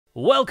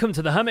Welcome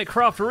to the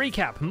Hermitcraft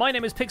RECAP. My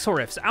name is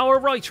Pixelriffs, our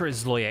writer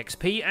is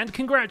LoyXP, and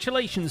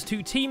congratulations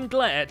to Team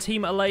Glare,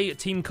 Team Allay,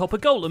 Team Copper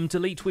Golem,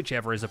 delete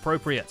whichever is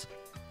appropriate.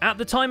 At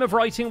the time of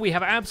writing, we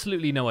have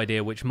absolutely no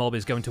idea which mob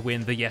is going to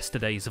win the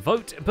yesterday's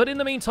vote, but in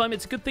the meantime,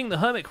 it's a good thing the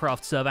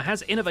Hermitcraft server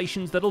has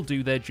innovations that'll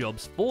do their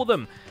jobs for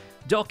them.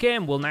 Doc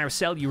M will now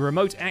sell you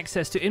remote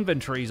access to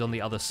inventories on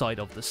the other side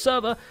of the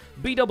server,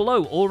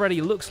 BOO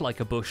already looks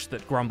like a bush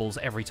that grumbles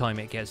every time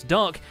it gets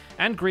dark,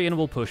 and Grian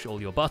will push all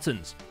your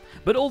buttons.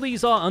 But all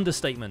these are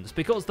understatements,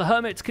 because the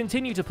Hermits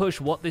continue to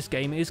push what this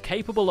game is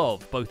capable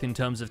of, both in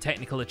terms of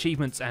technical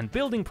achievements and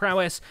building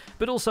prowess,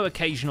 but also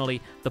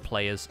occasionally the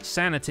player's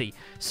sanity.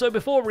 So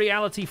before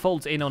reality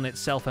folds in on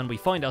itself and we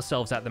find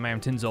ourselves at the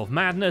Mountains of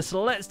Madness,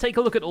 let's take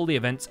a look at all the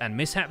events and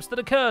mishaps that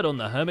occurred on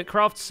the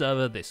Hermitcraft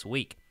server this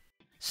week.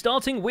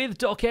 Starting with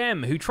Doc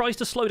M, who tries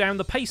to slow down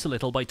the pace a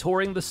little by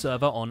touring the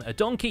server on a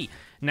donkey.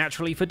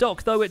 Naturally for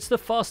Doc, though, it's the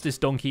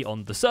fastest donkey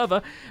on the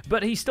server,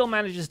 but he still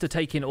manages to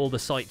take in all the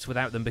sights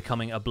without them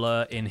becoming a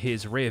blur in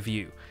his rear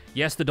view.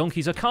 Yes, the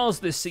donkeys are cars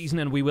this season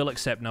and we will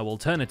accept no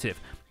alternative.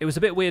 It was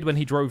a bit weird when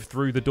he drove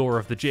through the door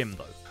of the gym,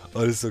 though.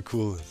 Oh, this is so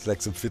cool. It's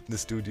like some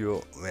fitness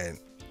studio. Man,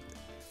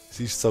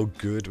 he's so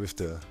good with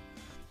the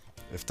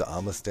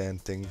armor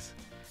stand things.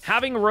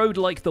 Having rode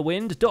like the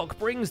wind, Doc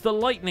brings the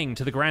lightning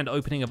to the grand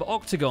opening of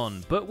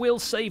Octagon, but we'll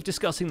save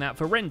discussing that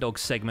for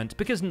Rendog's segment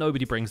because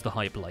nobody brings the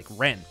hype like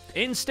Ren.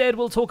 Instead,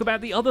 we'll talk about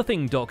the other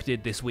thing Doc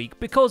did this week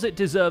because it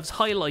deserves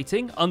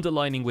highlighting,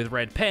 underlining with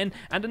red pen,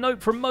 and a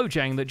note from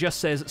Mojang that just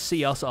says,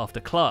 "See us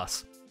after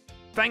class."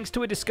 Thanks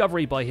to a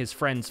discovery by his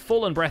friends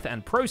Fallen Breath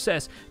and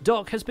Process,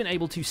 Doc has been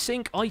able to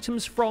sync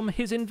items from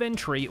his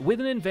inventory with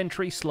an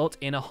inventory slot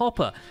in a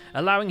hopper,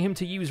 allowing him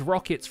to use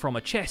rockets from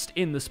a chest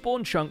in the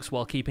spawn chunks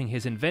while keeping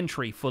his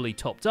inventory fully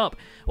topped up,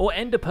 or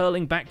ender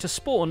pearling back to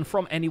spawn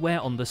from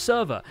anywhere on the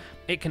server.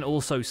 It can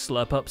also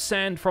slurp up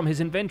sand from his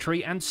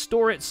inventory and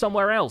store it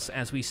somewhere else,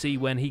 as we see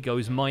when he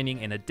goes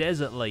mining in a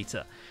desert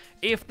later.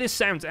 If this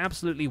sounds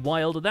absolutely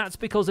wild, that's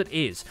because it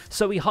is,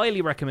 so we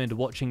highly recommend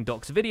watching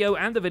Doc's video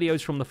and the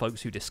videos from the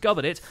folks who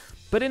discovered it,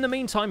 but in the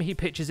meantime he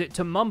pitches it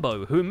to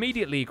Mumbo, who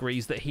immediately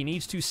agrees that he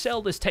needs to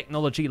sell this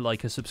technology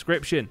like a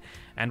subscription,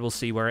 and we'll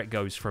see where it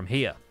goes from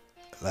here.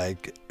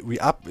 Like,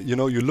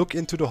 you look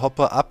into the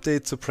hopper,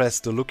 update suppress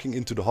the looking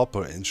into the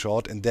hopper in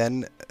short, and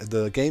then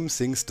the game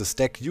thinks the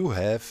stack you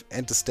have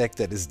and the stack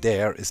that is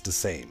there is the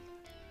same,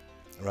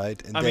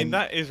 right? And I mean,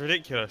 that is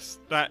ridiculous.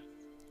 That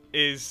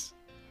is...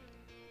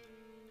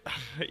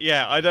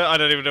 yeah, I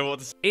don't even know what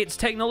to say. It's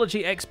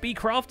technology XB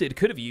Crafted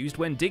could have used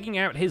when digging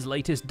out his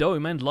latest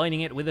dome and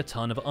lining it with a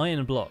ton of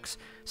iron blocks.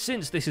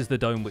 Since this is the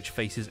dome which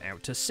faces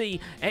out to sea,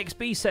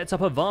 XB sets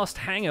up a vast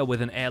hangar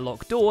with an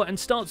airlock door and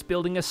starts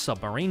building a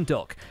submarine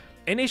dock.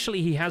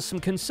 Initially he has some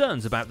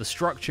concerns about the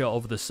structure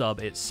of the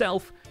sub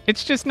itself.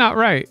 It's just not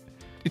right.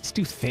 It's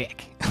too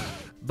thick.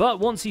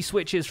 But once he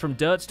switches from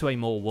dirt to a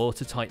more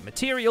watertight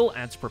material,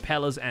 adds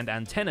propellers and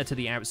antenna to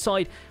the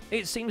outside,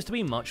 it seems to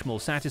be much more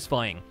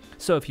satisfying.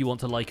 So if you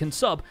want to like and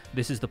sub,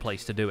 this is the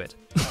place to do it.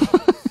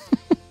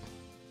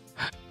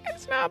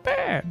 It's not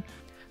bad.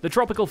 The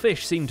tropical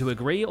fish seem to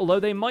agree, although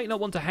they might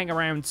not want to hang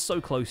around so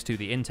close to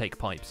the intake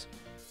pipes.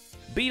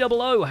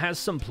 BOO has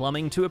some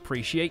plumbing to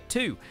appreciate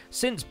too.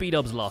 Since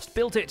B-Dubs last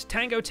built it,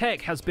 Tango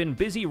Tech has been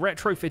busy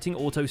retrofitting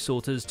auto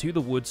sorters to the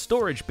wood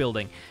storage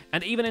building,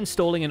 and even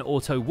installing an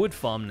auto wood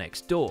farm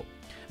next door.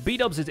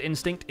 B-Dubs'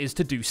 instinct is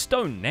to do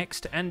stone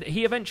next, and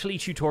he eventually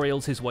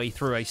tutorials his way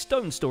through a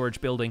stone storage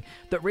building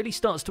that really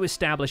starts to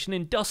establish an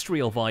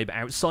industrial vibe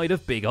outside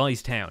of Big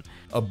Eyes Town.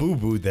 A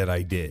boo-boo that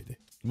I did.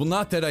 Well,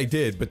 not that I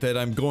did, but that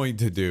I'm going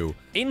to do.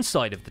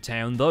 Inside of the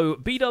town, though,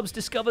 B-Dubs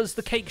discovers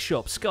the cake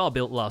shop Scar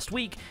built last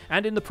week,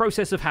 and in the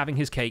process of having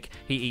his cake,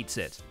 he eats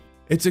it.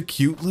 It's a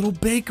cute little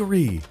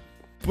bakery.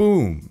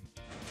 Boom.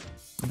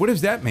 What does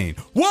that mean?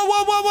 Whoa,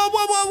 whoa, whoa, whoa,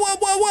 whoa, whoa, whoa,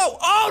 whoa, whoa!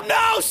 Oh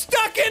no,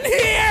 stuck in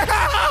here!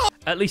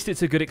 At least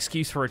it's a good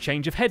excuse for a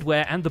change of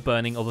headwear and the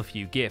burning of a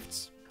few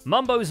gifts.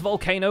 Mumbo's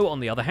volcano, on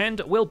the other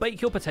hand, will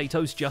bake your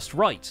potatoes just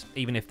right,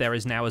 even if there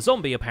is now a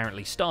zombie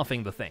apparently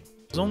staffing the thing.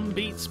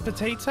 Zombies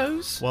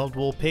potatoes? World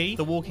War P,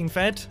 The Walking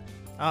Fed,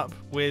 up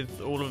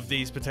with all of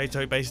these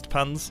potato-based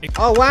puns.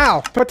 Oh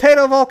wow,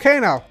 potato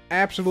volcano.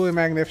 Absolutely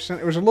magnificent.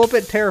 It was a little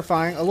bit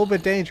terrifying, a little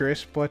bit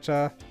dangerous, but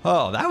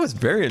Oh, that was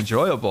very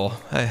enjoyable.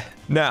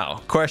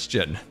 Now,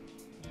 question.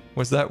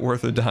 Was that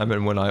worth a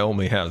diamond when I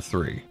only had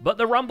 3? But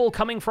the rumble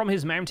coming from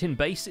his mountain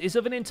base is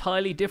of an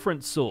entirely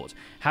different sort.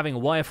 Having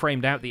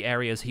wireframed out the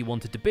areas he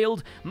wanted to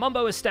build,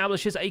 Mumbo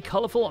establishes a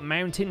colourful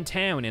mountain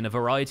town in a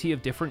variety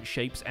of different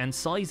shapes and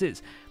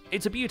sizes.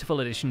 It's a beautiful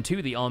addition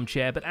to the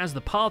armchair, but as the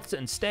paths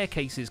and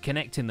staircases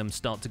connecting them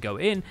start to go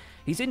in,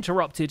 he's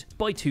interrupted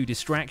by 2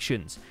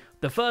 distractions.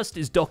 The first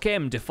is Doc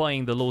M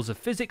defying the laws of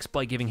physics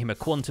by giving him a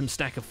quantum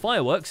stack of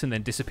fireworks and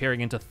then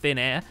disappearing into thin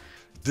air.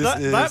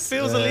 That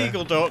feels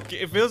illegal, Doc.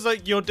 It feels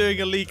like you're doing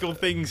illegal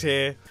things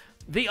here.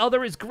 The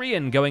other is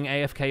Grian going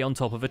AFK on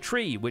top of a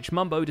tree, which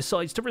Mumbo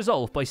decides to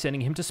resolve by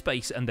sending him to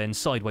space and then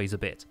sideways a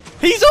bit.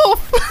 He's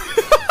off!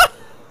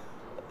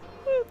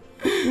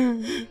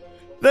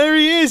 There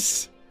he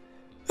is!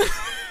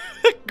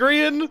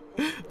 Grian,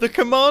 the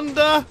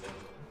commander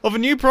of a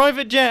new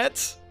private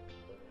jet,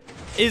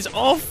 is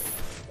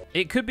off.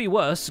 It could be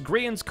worse.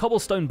 Grian's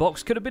cobblestone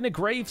box could have been a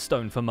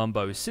gravestone for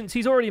Mumbo, since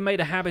he's already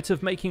made a habit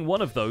of making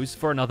one of those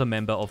for another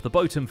member of the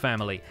Botum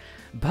family.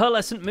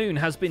 Pearlescent Moon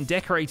has been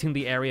decorating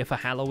the area for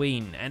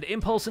Halloween, and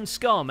Impulse and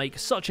Scar make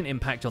such an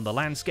impact on the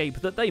landscape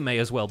that they may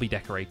as well be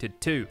decorated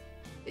too.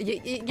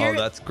 Oh,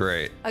 that's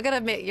great. I gotta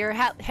admit, your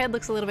head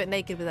looks a little bit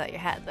naked without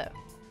your hat, though.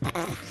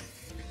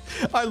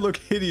 I look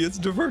hideous,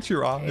 divert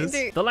your eyes.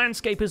 The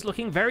landscape is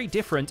looking very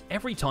different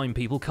every time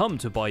people come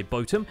to buy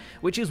Botum,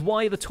 which is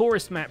why the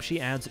tourist map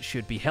she adds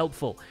should be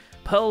helpful.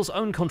 Pearl's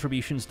own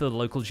contributions to the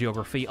local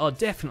geography are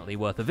definitely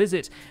worth a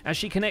visit, as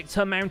she connects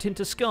her mountain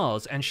to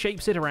Scars and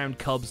shapes it around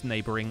Cub's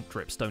neighbouring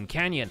Dripstone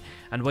Canyon.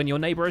 And when your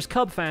neighbour is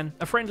Cub fan,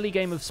 a friendly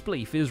game of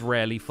Spleef is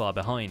rarely far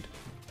behind.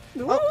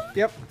 Oh,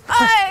 yep.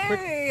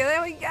 Hey,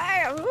 there we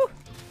go.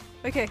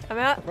 Okay, I'm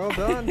out. Well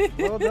done.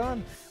 Well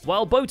done.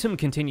 While Botum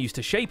continues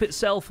to shape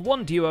itself,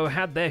 one duo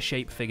had their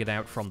shape figured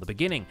out from the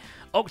beginning.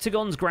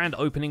 Octagon's grand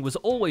opening was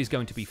always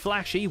going to be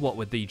flashy, what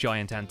with the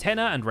giant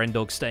antenna and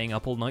Rendog staying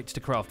up all night to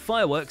craft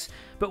fireworks,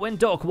 but when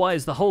Doc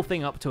wires the whole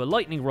thing up to a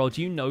lightning rod,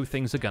 you know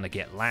things are gonna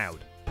get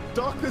loud.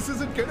 Doc, this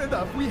isn't good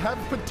enough. We have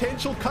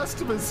potential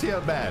customers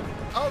here, man.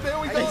 Oh, there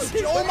we go.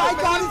 Oh my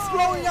god, it's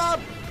throwing up!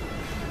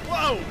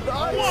 Whoa!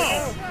 Nice.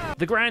 Whoa!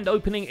 The grand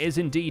opening is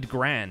indeed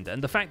grand,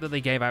 and the fact that they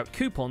gave out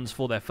coupons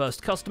for their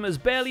first customers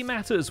barely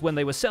matters when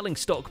they were selling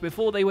stock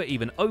before they were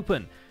even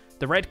open.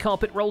 The red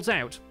carpet rolls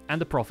out,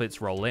 and the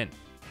profits roll in.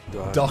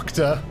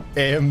 Dr.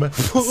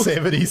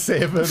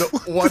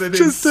 M77. What an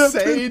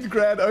insane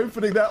grand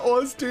opening that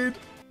was, dude.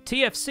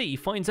 TFC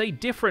finds a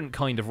different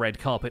kind of red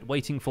carpet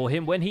waiting for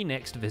him when he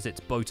next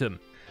visits Botum.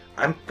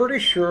 I'm pretty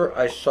sure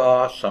I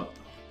saw some...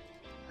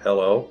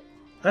 Hello?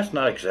 That's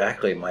not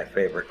exactly my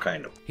favorite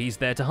kind of... He's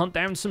there to hunt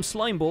down some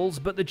slime balls,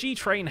 but the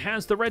G-Train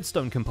has the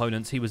redstone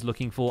components he was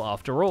looking for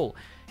after all.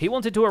 He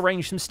wanted to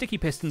arrange some sticky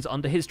pistons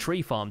under his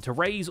tree farm to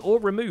raise or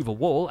remove a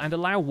wall and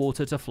allow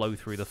water to flow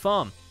through the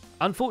farm.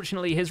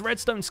 Unfortunately, his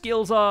redstone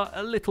skills are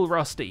a little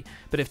rusty,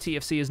 but if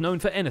TFC is known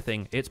for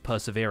anything, it's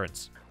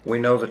perseverance. We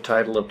know the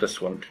title of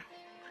this one.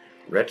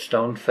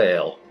 Redstone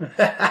Fail.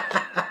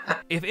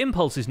 If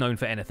Impulse is known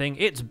for anything,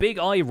 it's Big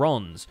Eye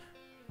Ron's.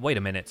 Wait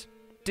a minute.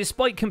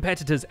 Despite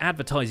competitors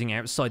advertising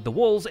outside the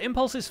walls,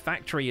 Impulse's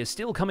factory is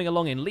still coming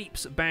along in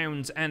leaps,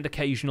 bounds, and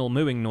occasional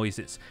mooing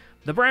noises.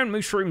 The brown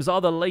mushrooms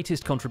are the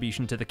latest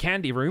contribution to the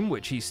candy room,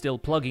 which he's still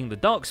plugging the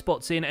dark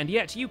spots in, and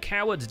yet you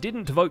cowards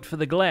didn't vote for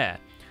the glare.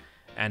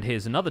 And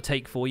here's another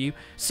take for you.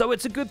 So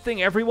it's a good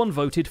thing everyone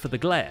voted for the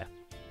glare.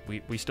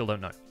 We still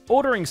don't know.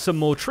 Ordering some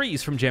more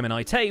trees from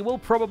Gemini Tay will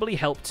probably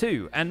help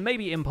too, and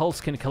maybe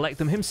Impulse can collect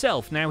them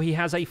himself now he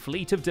has a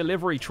fleet of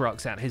delivery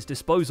trucks at his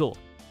disposal.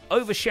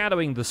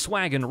 Overshadowing the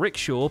swag and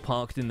rickshaw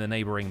parked in the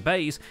neighbouring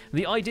bays,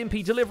 the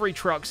iDimpy delivery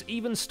trucks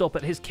even stop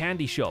at his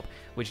candy shop,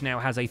 which now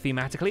has a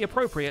thematically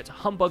appropriate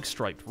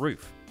humbug-striped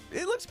roof.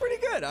 It looks pretty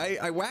good.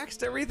 I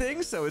waxed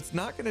everything, so it's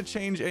not going to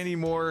change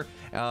anymore.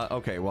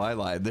 Okay, well, I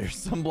lied. There's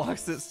some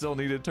blocks that still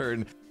need to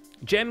turn.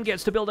 Gem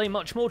gets to build a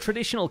much more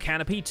traditional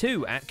canopy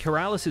too at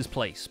Corrales'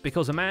 place,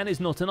 because a man is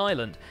not an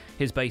island.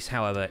 His base,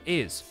 however,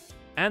 is.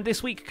 And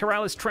this week,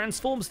 Corrales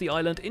transforms the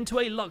island into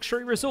a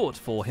luxury resort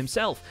for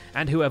himself,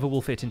 and whoever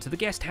will fit into the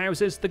guest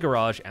houses, the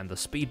garage, and the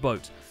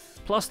speedboat.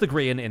 Plus the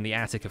Grian in the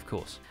attic, of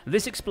course.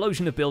 This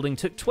explosion of building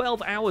took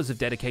 12 hours of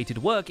dedicated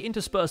work,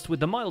 interspersed with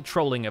the mild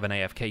trolling of an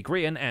AFK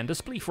Grian and a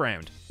Spleef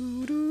round.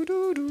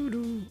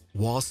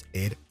 Was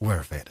it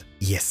worth it?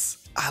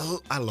 Yes.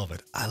 I love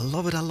it. I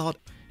love it a lot.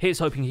 Here's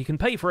hoping he can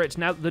pay for it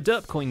now that the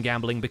derp coin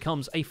gambling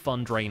becomes a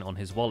fun drain on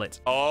his wallet.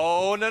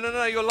 Oh,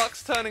 no, your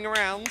luck's turning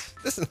around.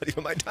 This is not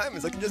even my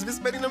diamonds. I can just be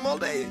spending them all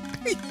day.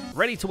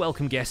 Ready to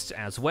welcome guests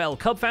as well,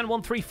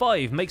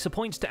 Cubfan135 makes a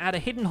point to add a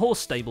hidden horse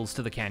stables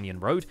to the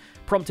canyon road,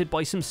 prompted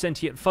by some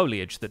sentient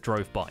foliage that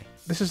drove by.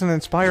 This is an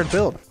inspired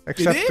build.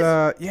 Except,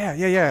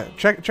 yeah.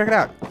 Check it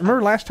out.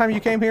 Remember last time you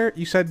came here,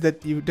 you said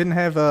that you didn't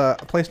have a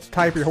place to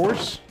tie up your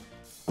horse?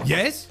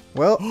 Yes?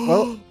 Well,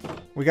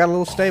 we got a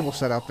little stable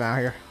set up now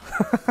here.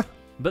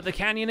 But the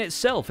canyon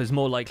itself is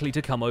more likely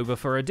to come over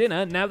for a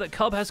dinner now that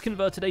Cub has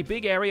converted a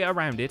big area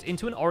around it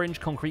into an orange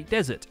concrete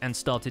desert and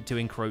started to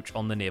encroach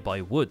on the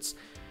nearby woods.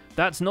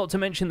 That's not to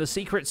mention the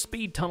secret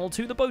speed tunnel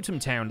to the Botum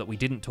town that we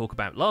didn't talk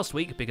about last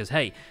week because,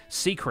 hey,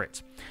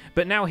 secret.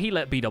 But now he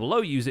let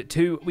BOO use it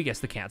too, we guess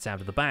the cat's out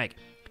of the bag.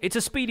 It's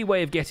a speedy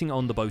way of getting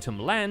on the Botum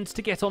land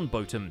to get on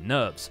Botum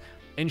nerves.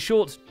 In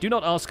short, do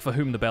not ask for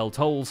whom the bell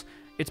tolls,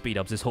 it's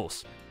B-Dubs'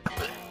 horse.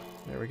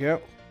 There we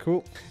go.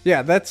 Cool.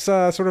 Yeah, that's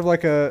sort of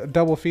like a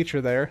double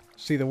feature there.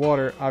 See the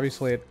water,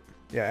 obviously it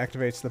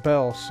activates the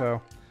bell, so...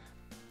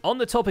 On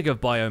the topic of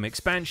biome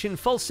expansion,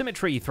 False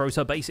Symmetry throws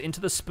her base into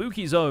the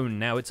spooky zone,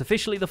 now it's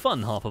officially the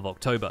fun half of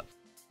October.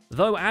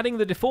 Though adding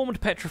the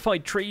deformed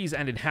petrified trees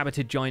and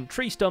inhabited giant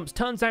tree stumps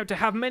turns out to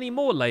have many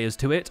more layers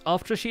to it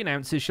after she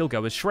announces she'll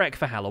go as Shrek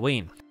for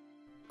Halloween.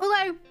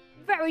 Although,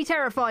 very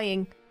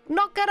terrifying.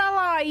 Not gonna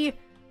lie.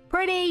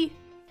 Pretty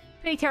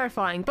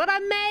terrifying. But I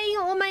may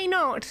or may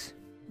not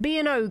Be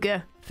an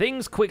ogre.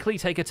 Things quickly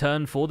take a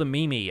turn for the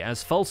Mimi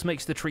as False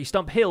makes the tree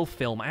stump hill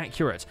film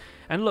accurate.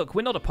 And look,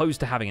 we're not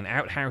opposed to having an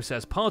outhouse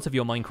as part of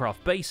your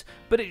Minecraft base,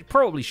 but it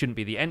probably shouldn't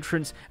be the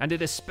entrance, and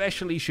it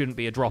especially shouldn't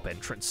be a drop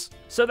entrance.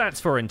 So that's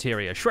for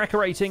interior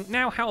Shrekerating.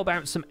 Now how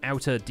about some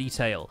outer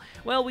detail?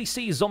 Well, we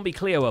see Zombie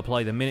Cleo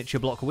apply the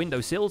miniature block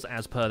windowsills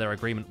as per their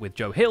agreement with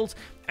Joe Hilt,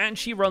 and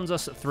she runs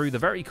us through the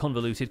very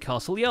convoluted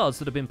castle yards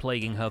that have been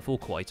plaguing her for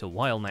quite a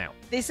while now.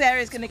 This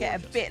area is going to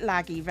get a bit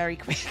laggy very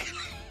quickly.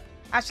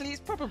 Actually, it's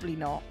probably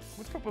not.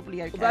 We're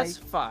probably okay. Well, that's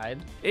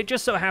fine. It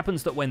just so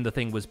happens that when the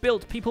thing was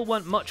built, people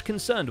weren't much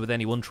concerned with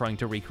anyone trying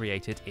to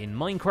recreate it in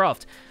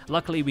Minecraft.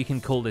 Luckily, we can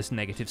call this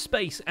negative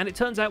space, and it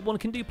turns out one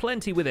can do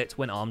plenty with it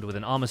when armed with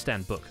an armor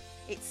stand book.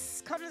 It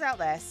comes out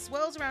there,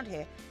 swirls around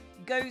here,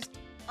 goes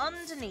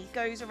underneath,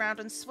 goes around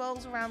and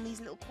swirls around these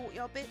little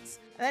courtyard bits,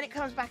 and then it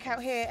comes back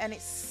out here and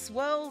it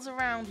swirls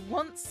around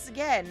once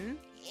again.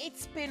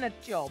 It's been a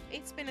job.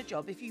 It's been a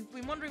job. If you've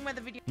been wondering where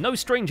the video... No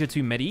stranger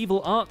to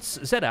medieval arts,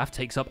 Zedaf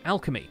takes up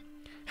alchemy.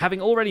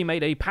 Having already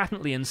made a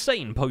patently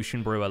insane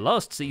potion brewer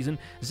last season,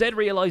 Zed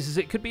realizes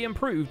it could be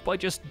improved by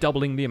just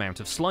doubling the amount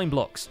of slime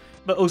blocks.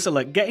 But also,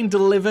 look, getting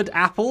delivered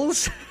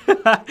apples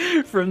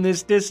from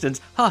this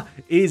distance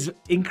is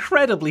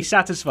incredibly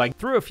satisfying.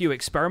 Through a few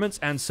experiments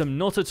and some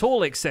not at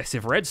all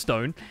excessive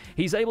redstone,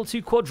 he's able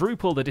to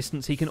quadruple the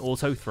distance he can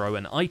auto-throw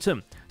an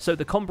item. So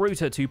the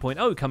Combruter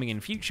 2.0 coming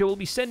in future will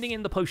be sending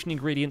in the potion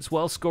ingredients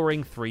while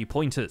scoring 3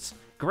 pointers.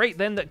 Great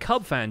then that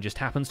Cubfan just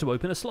happens to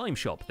open a slime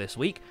shop this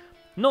week.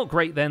 Not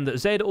great then that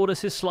Zed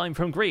orders his slime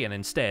from Grian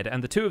instead,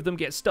 and the two of them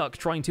get stuck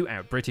trying to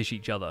out-British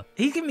each other.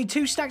 He's giving me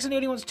 2 stacks and he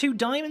only wants 2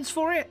 diamonds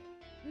for it?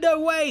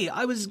 No way!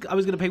 I was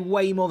going to pay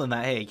way more than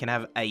that. Here, you can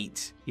have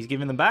 8. He's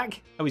giving them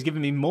back? Oh, he's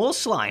giving me more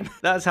slime.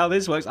 That's how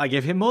this works. I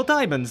give him more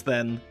diamonds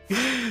then.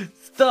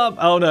 Stop!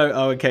 Oh no,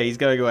 oh okay, he's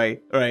going away.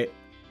 Alright.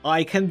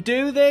 I can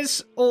do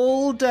this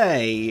all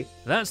day.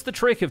 That's the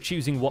trick of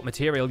choosing what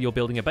material you're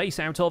building a base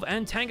out of,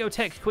 and Tango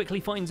Tech quickly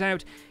finds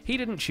out he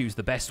didn't choose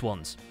the best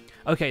ones.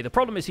 Okay, the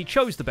problem is he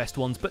chose the best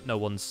ones, but no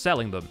one's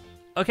selling them.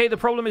 Okay, the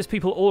problem is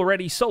people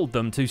already sold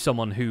them to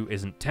someone who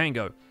isn't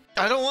Tango.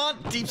 I don't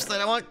want Deep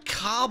Slate, I want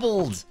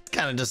cobbled.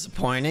 Kind of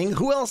disappointing.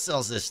 Who else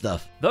sells this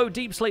stuff? Though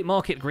Deep Slate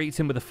Market greets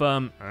him with a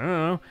firm, I don't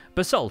know,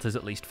 basalt is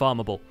at least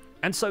farmable.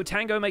 And so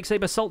Tango makes a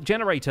basalt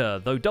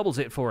generator, though doubles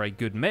it for a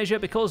good measure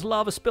because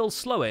lava spills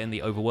slower in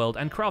the overworld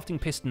and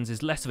crafting pistons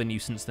is less of a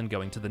nuisance than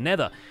going to the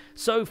nether.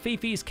 So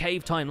Fifi's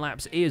cave time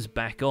lapse is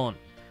back on.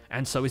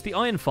 And so is the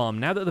iron farm,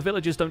 now that the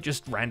villagers don't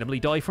just randomly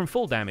die from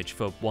fall damage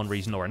for one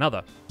reason or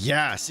another.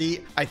 Yeah, see,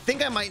 I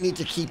think I might need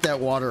to keep that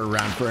water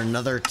around for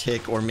another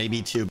tick or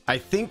maybe 2. I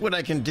think what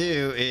I can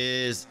do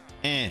is,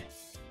 And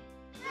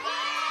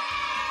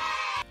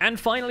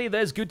finally,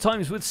 there's good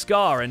times with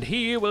Scar, and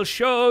he will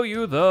show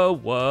you the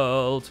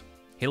world.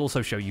 He'll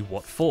also show you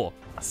what for.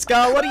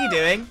 Scar, what are you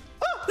doing?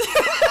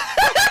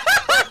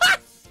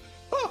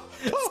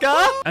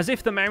 Scar? As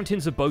if the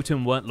mountains of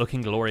Botum weren't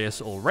looking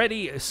glorious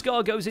already,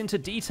 Scar goes into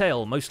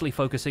detail, mostly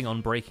focusing on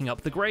breaking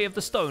up the grey of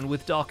the stone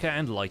with darker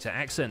and lighter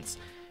accents.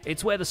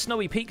 It's where the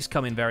snowy peaks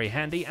come in very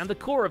handy, and the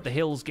core of the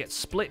hills gets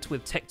split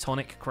with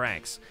tectonic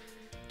cracks.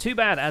 Too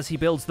bad as he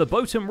builds the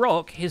Botum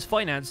Rock, his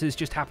finances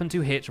just happen to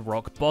hit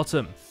rock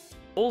bottom.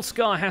 All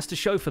Scar has to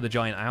show for the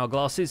giant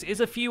hourglasses is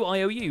a few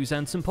IOUs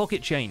and some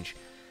pocket change,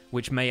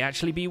 which may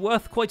actually be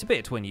worth quite a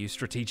bit when used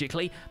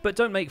strategically, but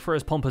don't make for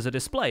as pompous a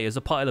display as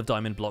a pile of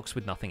diamond blocks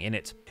with nothing in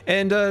it.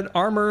 And an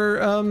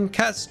armor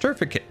cat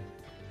certificate.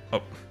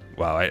 Oh,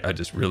 wow, I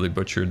just really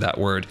butchered that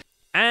word.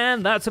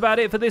 And that's about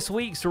it for this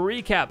week's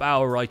recap.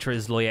 Our writer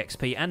is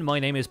LoyXP, and my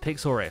name is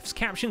Pixelriffs.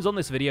 Captions on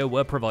this video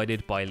were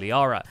provided by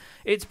Liara.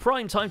 It's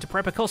prime time to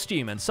prep a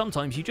costume, and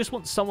sometimes you just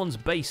want someone's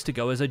base to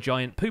go as a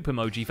giant poop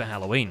emoji for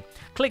Halloween.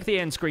 Click the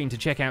end screen to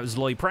check out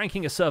Zloy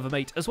pranking a server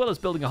mate, as well as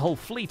building a whole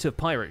fleet of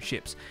pirate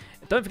ships.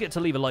 Don't forget to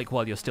leave a like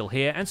while you're still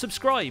here, and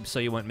subscribe so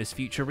you won't miss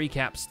future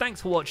recaps.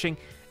 Thanks for watching,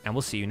 and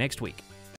we'll see you next week.